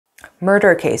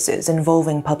Murder cases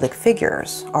involving public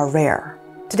figures are rare.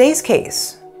 Today's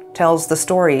case tells the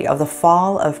story of the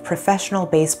fall of professional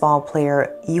baseball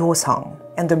player Lee Ho-sung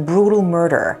and the brutal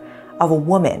murder of a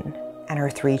woman and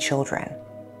her 3 children.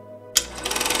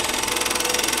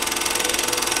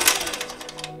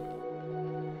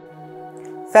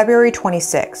 February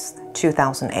 26,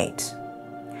 2008.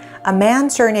 A man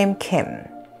surnamed Kim,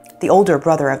 the older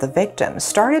brother of the victim,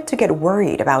 started to get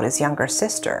worried about his younger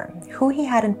sister, who he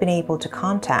hadn't been able to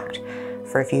contact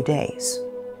for a few days.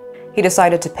 He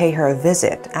decided to pay her a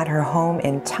visit at her home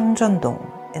in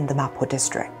Changjeon-dong in the Mapo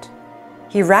district.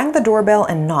 He rang the doorbell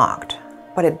and knocked,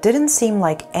 but it didn't seem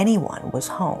like anyone was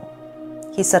home.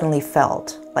 He suddenly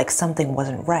felt like something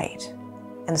wasn't right,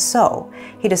 and so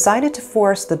he decided to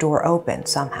force the door open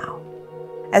somehow.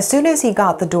 As soon as he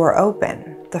got the door open,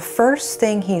 the first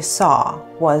thing he saw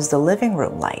was the living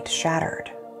room light shattered.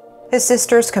 His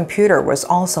sister's computer was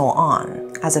also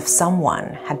on, as if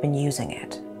someone had been using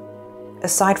it.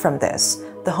 Aside from this,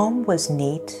 the home was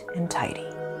neat and tidy.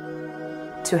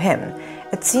 To him,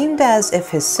 it seemed as if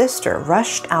his sister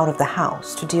rushed out of the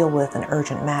house to deal with an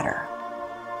urgent matter.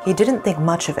 He didn't think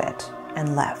much of it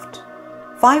and left.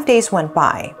 5 days went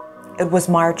by. It was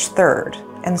March 3rd,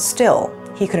 and still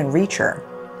he couldn't reach her,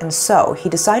 and so he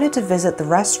decided to visit the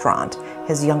restaurant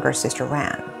his younger sister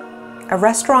ran. A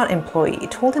restaurant employee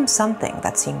told him something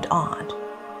that seemed odd.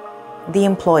 The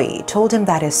employee told him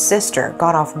that his sister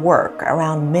got off work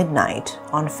around midnight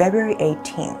on February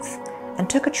 18th and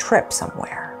took a trip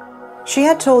somewhere. She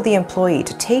had told the employee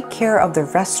to take care of the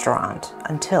restaurant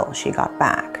until she got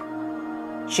back.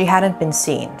 She hadn't been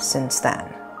seen since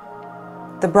then.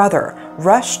 The brother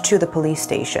rushed to the police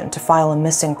station to file a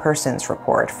missing persons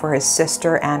report for his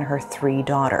sister and her 3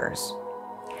 daughters.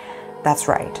 That's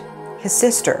right, his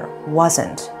sister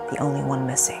wasn't the only one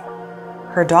missing.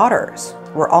 Her daughters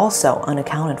were also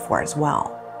unaccounted for as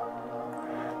well.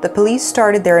 The police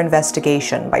started their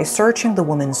investigation by searching the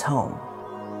woman's home.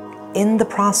 In the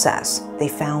process, they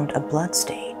found a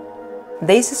bloodstain.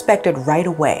 They suspected right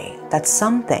away that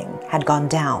something had gone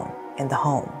down in the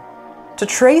home. To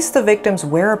trace the victim's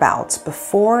whereabouts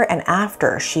before and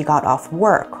after she got off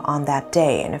work on that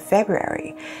day in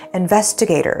February,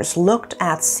 investigators looked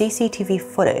at CCTV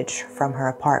footage from her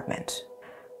apartment.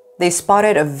 They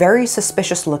spotted a very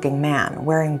suspicious-looking man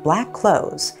wearing black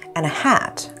clothes and a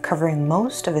hat covering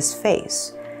most of his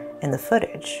face in the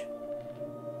footage.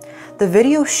 The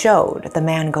video showed the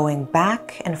man going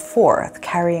back and forth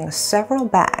carrying several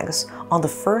bags on the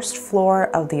first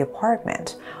floor of the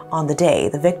apartment on the day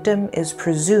the victim is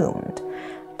presumed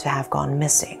to have gone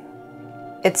missing.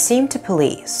 It seemed to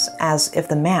police as if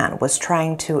the man was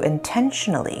trying to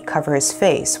intentionally cover his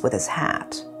face with his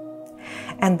hat.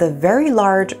 And the very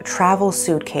large travel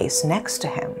suitcase next to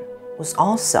him was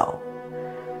also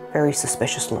very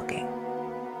suspicious looking.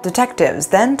 Detectives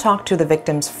then talked to the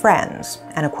victim's friends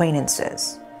and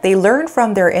acquaintances. They learned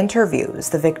from their interviews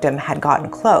the victim had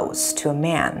gotten close to a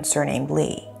man surnamed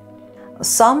Lee.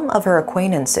 Some of her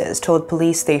acquaintances told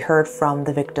police they heard from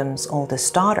the victim's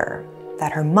oldest daughter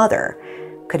that her mother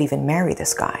could even marry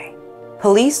this guy.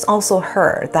 Police also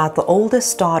heard that the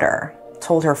oldest daughter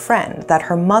told her friend that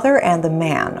her mother and the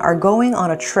man are going on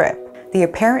a trip the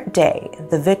apparent day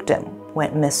the victim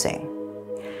went missing.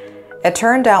 It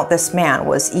turned out this man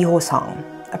was Lee Ho-sung,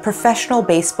 a professional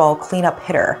baseball cleanup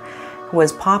hitter who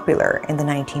was popular in the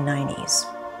 1990s.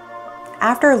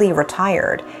 After Lee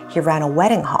retired, he ran a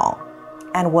wedding hall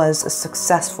and was a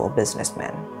successful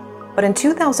businessman. But in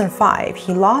 2005,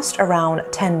 he lost around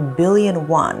 10 billion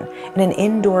won in an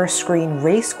indoor screen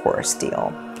racecourse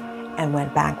deal and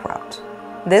went bankrupt.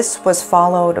 This was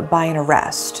followed by an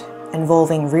arrest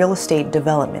involving real estate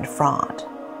development fraud.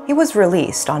 He was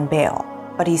released on bail,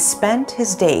 but he spent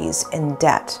his days in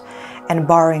debt and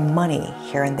borrowing money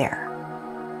here and there.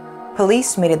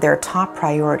 Police made it their top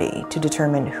priority to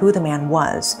determine who the man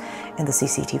was in the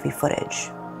CCTV footage.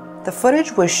 The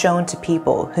footage was shown to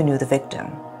people who knew the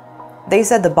victim. They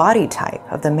said the body type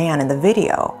of the man in the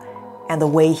video and the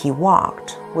way he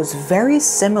walked was very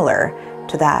similar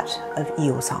to that of Lee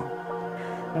Ho-sung.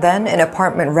 Then an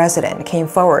apartment resident came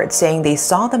forward saying they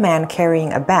saw the man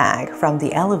carrying a bag from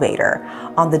the elevator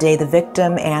on the day the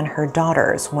victim and her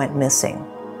daughters went missing.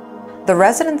 The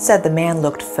resident said the man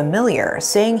looked familiar,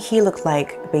 saying he looked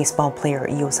like baseball player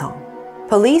Lee Ho-sung.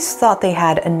 Police thought they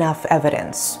had enough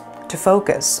evidence to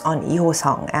focus on Lee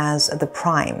Ho-sung as the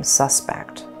prime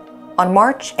suspect. On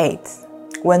March 8th,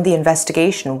 when the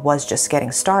investigation was just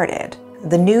getting started,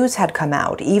 the news had come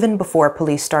out even before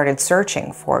police started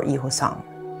searching for Lee Ho-sung.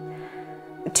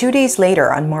 2 days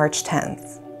later, on March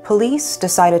 10th, police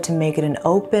decided to make it an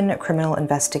open criminal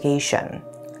investigation,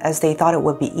 as they thought it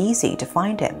would be easy to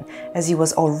find him, as he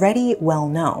was already well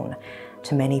known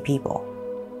to many people.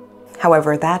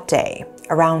 However, that day,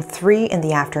 around 3 in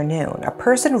the afternoon, a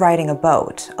person riding a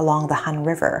boat along the Han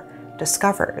River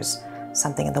discovers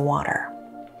something in the water.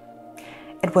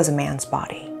 It was a man's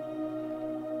body.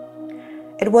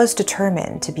 It was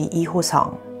determined to be Lee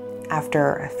Ho-sung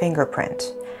after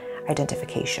fingerprint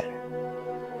identification.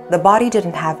 The body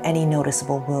didn't have any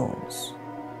noticeable wounds.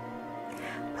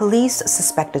 Police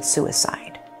suspected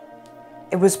suicide.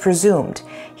 It was presumed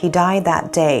he died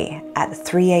that day at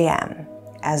 3 a.m.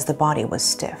 as the body was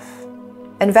stiff.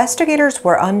 Investigators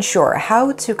were unsure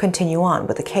how to continue on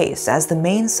with the case, as the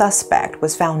main suspect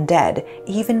was found dead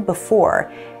even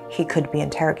before he could be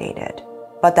interrogated.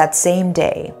 But that same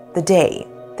day,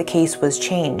 the case was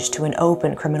changed to an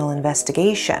open criminal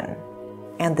investigation,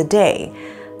 and the day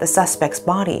the suspect's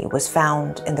body was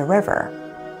found in the river,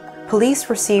 police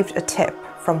received a tip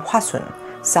from Hwasun,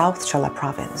 South Jeolla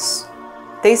Province.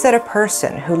 They said a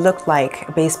person who looked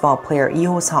like baseball player Lee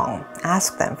Ho-sung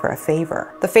asked them for a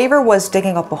favor. The favor was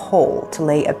digging up a hole to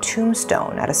lay a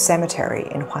tombstone at a cemetery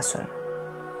in Hwasun.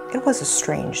 It was a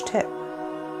strange tip.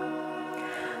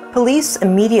 Police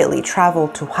immediately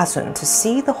traveled to Hwasun to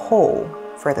see the hole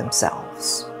for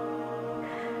themselves.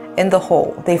 In the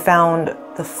hole, they found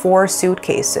the 4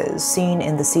 suitcases seen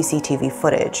in the CCTV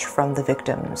footage from the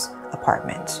victim's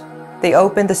apartment. They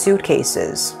opened the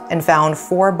suitcases and found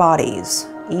 4 bodies,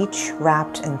 each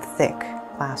wrapped in thick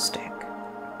plastic.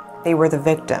 They were the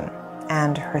victim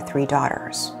and her 3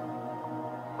 daughters.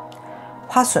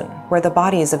 Hwasun, where the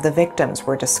bodies of the victims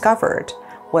were discovered,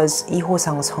 was Lee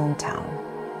Ho-sung's hometown.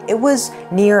 It was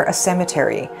near a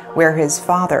cemetery where his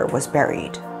father was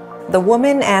buried. The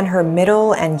woman and her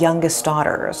middle and youngest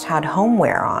daughters had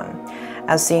homeware on,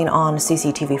 as seen on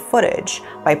CCTV footage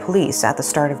by police at the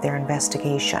start of their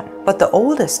investigation. But the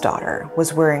oldest daughter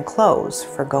was wearing clothes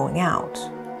for going out.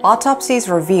 Autopsies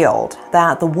revealed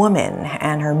that the woman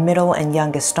and her middle and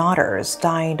youngest daughters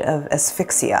died of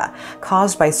asphyxia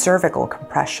caused by cervical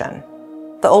compression.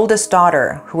 The oldest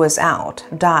daughter, who was out,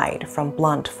 died from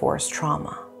blunt force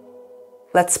trauma.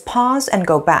 Let's pause and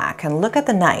go back and look at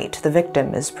the night the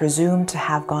victim is presumed to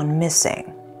have gone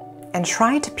missing, and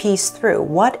try to piece through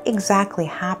what exactly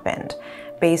happened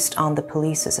based on the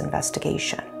police's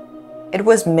investigation. It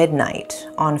was midnight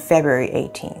on February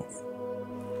 18th.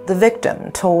 The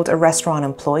victim told a restaurant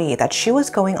employee that she was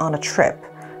going on a trip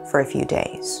for a few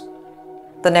days.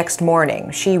 The next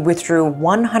morning, she withdrew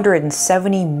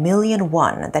 170 million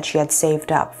won that she had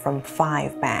saved up from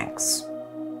 5 banks.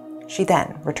 She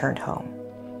then returned home.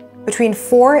 Between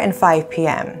 4 and 5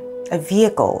 p.m., a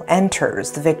vehicle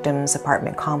enters the victim's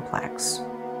apartment complex.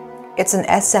 It's an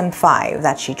SM5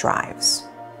 that she drives.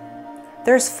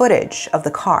 There's footage of the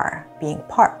car being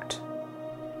parked,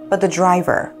 but the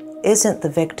driver isn't the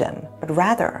victim, but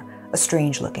rather a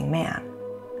strange-looking man.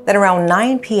 Then around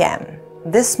 9 p.m.,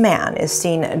 this man is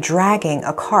seen dragging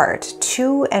a cart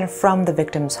to and from the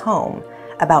victim's home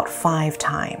about 5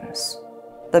 times.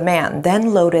 The man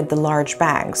then loaded the large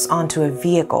bags onto a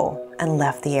vehicle and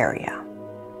left the area.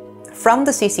 From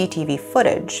the CCTV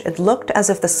footage, it looked as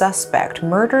if the suspect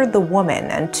murdered the woman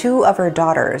and 2 of her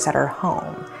daughters at her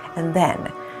home and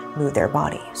then moved their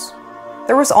bodies.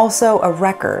 There was also a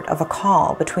record of a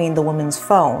call between the woman's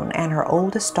phone and her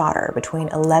oldest daughter between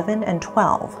 11 and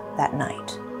 12 that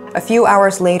night. A few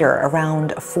hours later,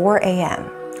 around 4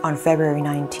 a.m., on February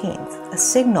 19th, a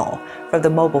signal from the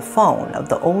mobile phone of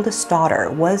the oldest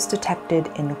daughter was detected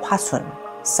in Hwasun,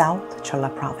 South Jeolla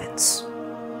Province.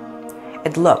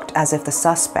 It looked as if the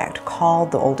suspect called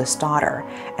the oldest daughter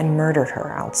and murdered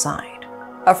her outside.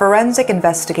 A forensic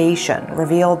investigation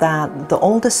revealed that the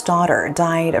oldest daughter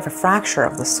died of a fracture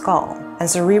of the skull and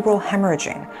cerebral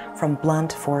hemorrhaging from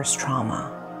blunt force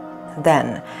trauma.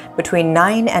 Then, between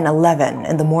 9 and 11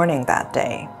 in the morning that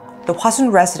day, the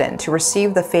Hwasun resident who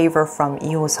received the favor from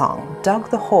Lee Ho-sung dug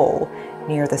the hole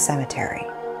near the cemetery.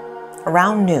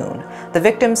 Around noon, the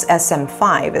victim's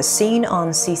SM5 is seen on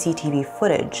CCTV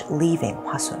footage leaving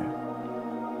Hwasun.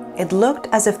 It looked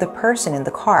as if the person in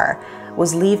the car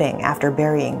was leaving after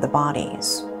burying the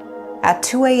bodies. At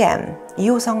 2 a.m., Lee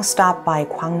Ho-sung stopped by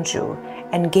Gwangju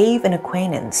and gave an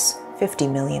acquaintance 50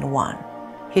 million won.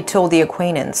 He told the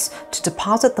acquaintance to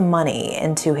deposit the money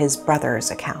into his brother's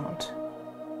account.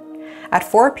 At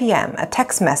 4 p.m., a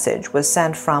text message was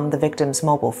sent from the victim's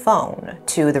mobile phone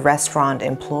to the restaurant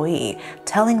employee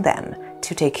telling them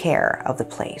to take care of the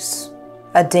place.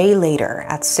 A day later,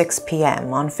 at 6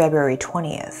 p.m. on February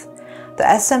 20th, the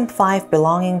SM5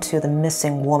 belonging to the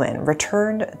missing woman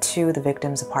returned to the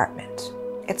victim's apartment.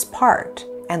 It's parked,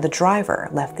 and the driver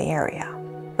left the area.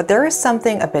 But there is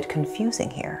something a bit confusing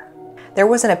here. There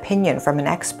was an opinion from an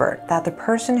expert that the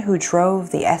person who drove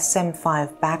the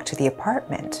SM5 back to the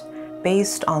apartment,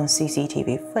 based on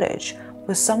CCTV footage,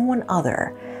 was someone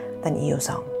other than Lee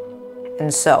Ho-sung.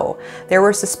 And so, there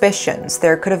were suspicions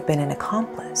there could have been an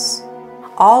accomplice.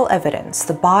 All evidence,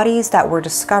 the bodies that were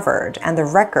discovered and the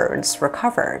records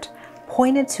recovered,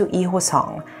 pointed to Lee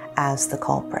Ho-sung as the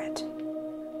culprit.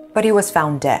 But he was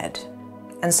found dead,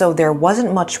 and so there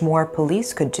wasn't much more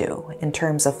police could do in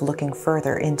terms of looking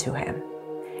further into him.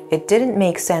 It didn't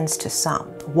make sense to some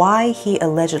why he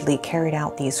allegedly carried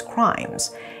out these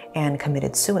crimes and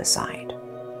committed suicide.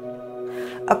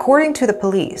 According to the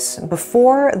police,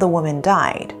 before the woman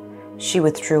died, she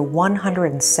withdrew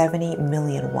 170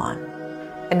 million won.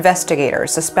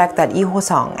 Investigators suspect that Lee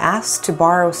Ho-sung asked to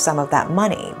borrow some of that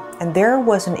money, and there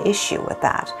was an issue with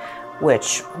that,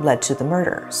 which led to the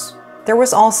murders. There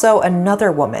was also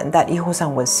another woman that Lee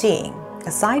Ho-sung was seeing,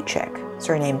 a side chick,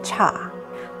 surnamed Cha.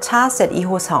 Cha said Lee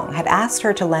Ho-sung had asked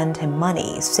her to lend him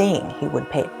money, saying he would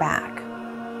pay it back.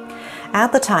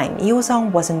 At the time, Lee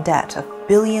Ho-sung was in debt of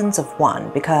billions of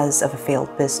won because of a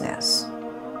failed business.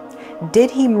 Did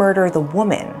he murder the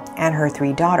woman and her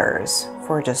 3 daughters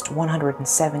for just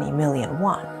 170 million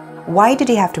won? Why did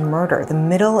he have to murder the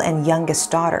middle and youngest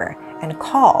daughter and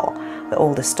call the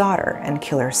oldest daughter and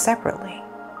kill her separately?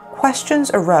 Questions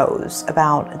arose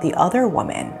about the other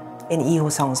woman in Lee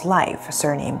Ho-sung's life,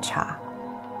 surnamed Cha.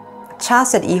 Cha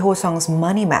said Lee Ho-sung's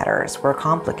money matters were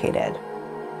complicated,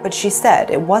 but she said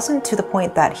it wasn't to the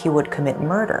point that he would commit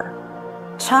murder.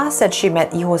 Cha said she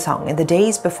met Lee Ho-sung in the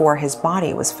days before his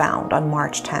body was found on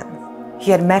March 10th. He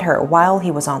had met her while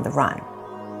he was on the run.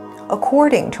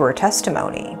 According to her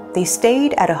testimony, they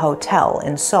stayed at a hotel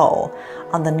in Seoul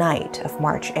on the night of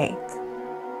March 8th.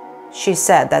 She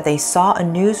said that they saw a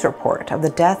news report of the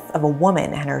death of a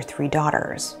woman and her 3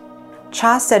 daughters.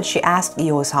 Cha said she asked Lee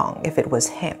Ho-sung if it was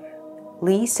him.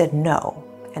 Lee said no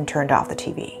and turned off the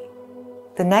TV.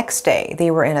 The next day,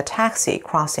 they were in a taxi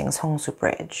crossing Seongsu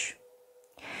Bridge.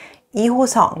 Lee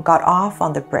Ho-sung got off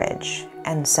on the bridge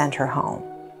and sent her home.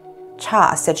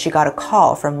 Cha said she got a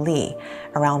call from Lee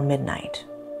around midnight.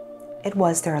 It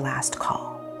was their last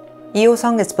call. Lee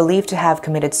Ho-sung is believed to have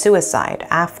committed suicide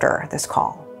after this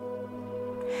call.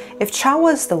 If Cha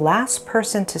was the last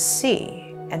person to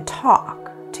see and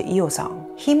talk to Lee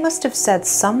Ho-sung, he must have said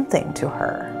something to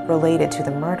her related to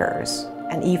the murders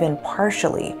and even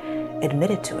partially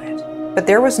admitted to it. But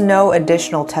there was no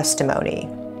additional testimony,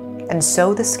 and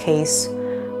so this case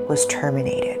was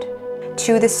terminated.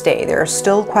 To this day, there are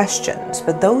still questions,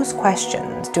 but those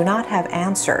questions do not have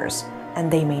answers,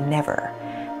 and they may never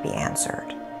be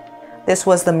answered. This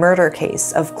was the murder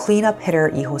case of cleanup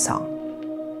hitter Lee Ho-sung.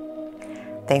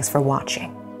 Thanks for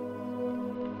watching.